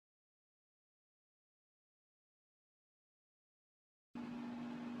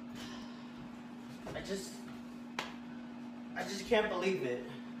I just can't believe it.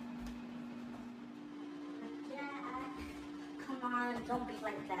 Jack, come on, don't be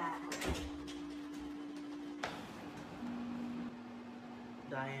like that.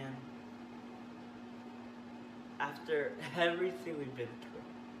 Diane, after everything we've been through,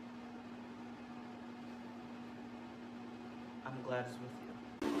 I'm glad it's with you.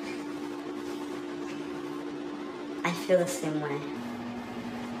 I feel the same way.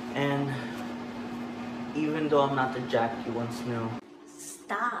 And even though I'm not the Jack you once knew.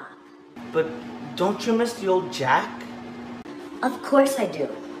 Stop. But don't you miss the old Jack? Of course I do.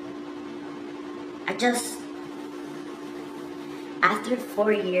 After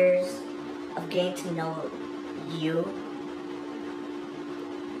 4 years of getting to know you,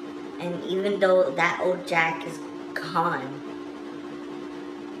 and even though that old Jack is gone,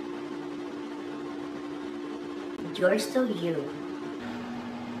 you're still you.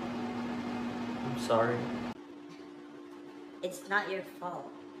 I'm sorry. It's not your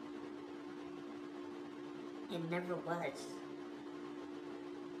fault. It never was.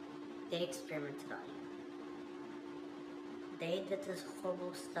 They experimented on you. They did this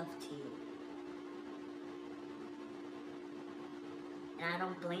horrible stuff to you. And I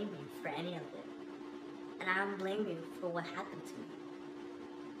don't blame you for any of it. And I don't blame you for what happened to me.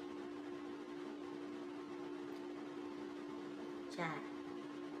 Jack,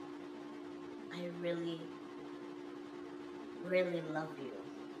 I really, really love you.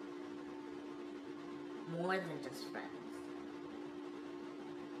 More than just friends.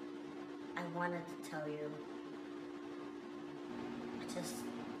 I wanted to tell you.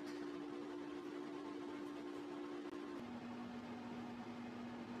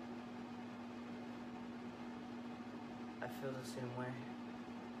 I feel the same way.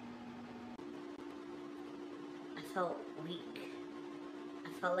 I felt weak. I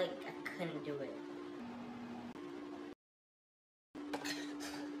felt like I couldn't do it.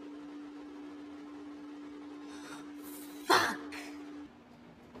 Fuck!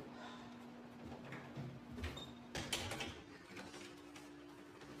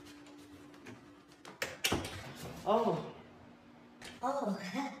 Oh,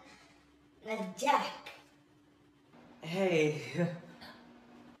 Jack. Hey.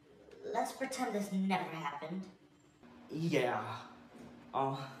 Let's pretend this never happened. Yeah.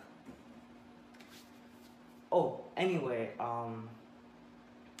 Anyway,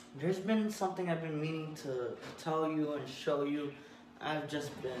 there's been something I've been meaning to tell you and show you. I've just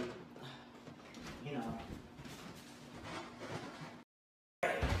been,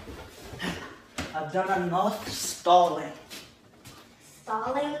 I've done enough stalling.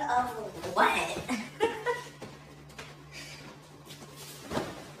 Stalling of what?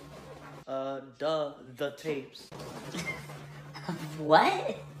 The tapes.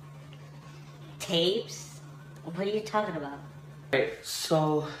 What? Tapes? What are you talking about? Right,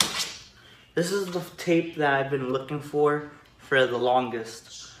 so this is the tape that I've been looking for the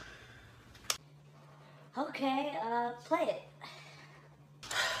longest. Okay, play it.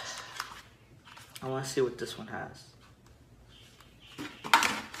 I want to see what this one has.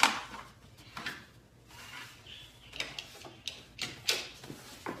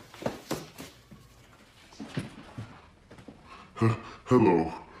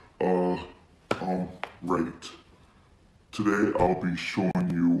 Hello, right. Today I'll be showing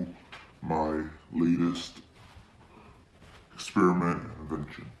you my latest experiment and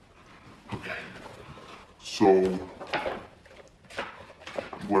invention. Okay, so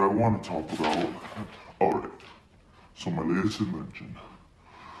what I want to talk about, alright, so my latest invention.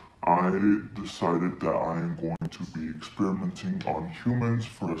 I decided that I am going to be experimenting on humans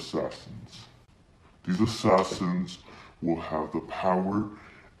for assassins. These assassins will have the power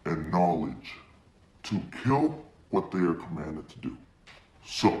and knowledge to kill what they are commanded to do.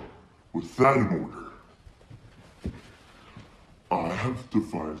 So, with that in order, I have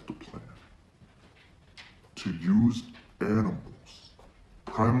devised a plan to use animals'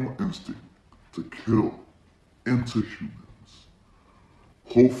 primal instinct to kill into humans.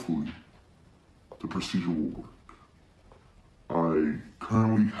 Hopefully, the procedure will work. I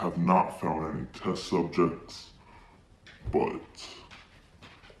currently have not found any test subjects, but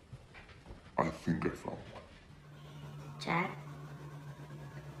I think I found one. Jack?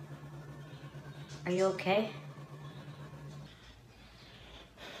 Are you okay?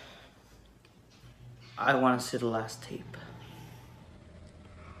 I want to see the last tape.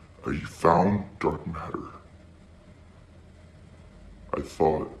 I found dark matter. I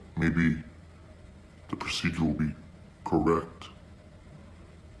thought maybe the procedure will be correct.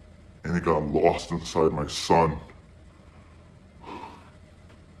 And it got lost inside my son.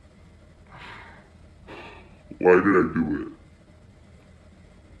 Why did I do it?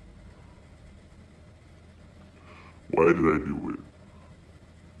 Why did I do it?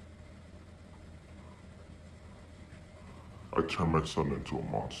 I turned my son into a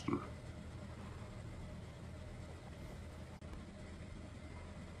monster.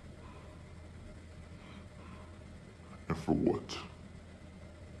 And for what?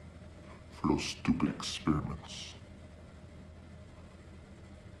 For those stupid experiments.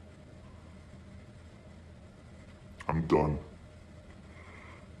 I'm done.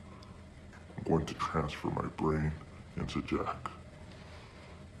 I'm going to transfer my brain into Jack.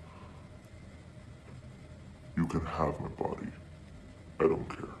 You can have my body. I don't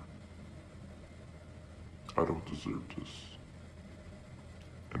care. I don't deserve this.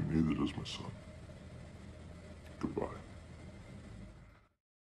 And neither does my son. Goodbye.